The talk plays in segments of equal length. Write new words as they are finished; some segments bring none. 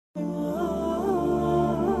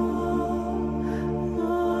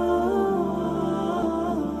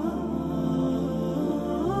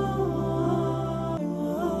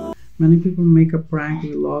Many people make a prank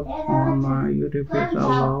vlog on YouTube is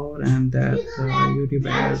allowed, and that YouTube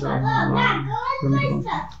ads are allowed.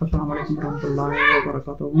 Assalamualaikum warahmatullahi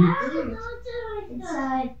wabarakatuh.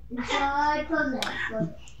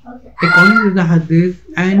 According to the hadith,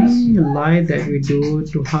 any lie that we do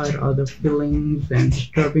to hurt other feelings and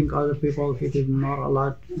disturbing other people, it is not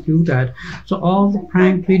allowed to do that. So all the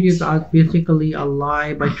prank videos are basically a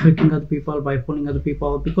lie, by tricking other people, by fooling other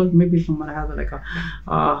people, because maybe someone has like a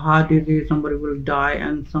heart disease, somebody will die,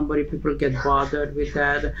 and people get bothered with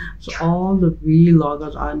that. So all the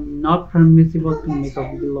vloggers are not permissible to make a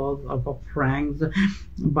vlog of pranks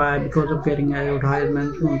because of getting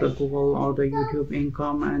advertisements from the Google or the YouTube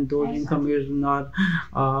income, and those income is not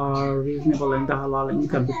reasonable in the halal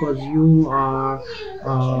income, because you are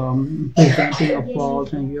presenting a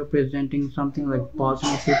false, and you are presenting something like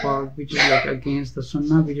positive people, which is like against the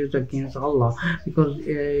sunnah, which is against Allah, because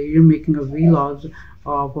you're making a vlogs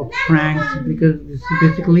of pranks, because this is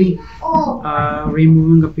basically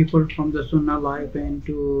removing the people from the sunnah life and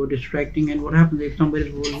to distracting. And what happens if somebody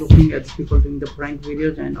is looking at people doing the prank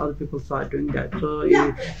videos and other people start doing that? So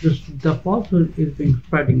the falsehood is being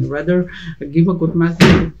spreading. Rather give a good message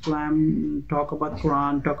of Islam, talk about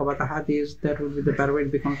Quran, talk about the hadith. That will be the better way.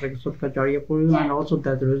 It becomes like a sadaqah jariyah for you, and also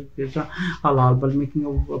that there is a halal. But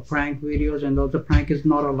making a prank videos, and also prank is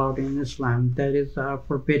not allowed in Islam. That is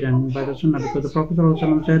forbidden by the sunnah, because the Prophet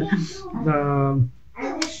said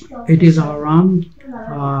it is haram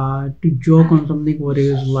to joke on something what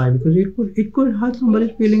is lie, because it could hurt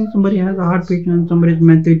somebody's feelings. Somebody has a heart patient, somebody is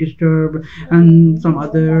mentally disturbed, and some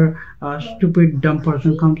other stupid dumb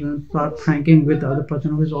person comes and starts pranking with the other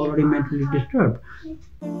person who is already mentally disturbed.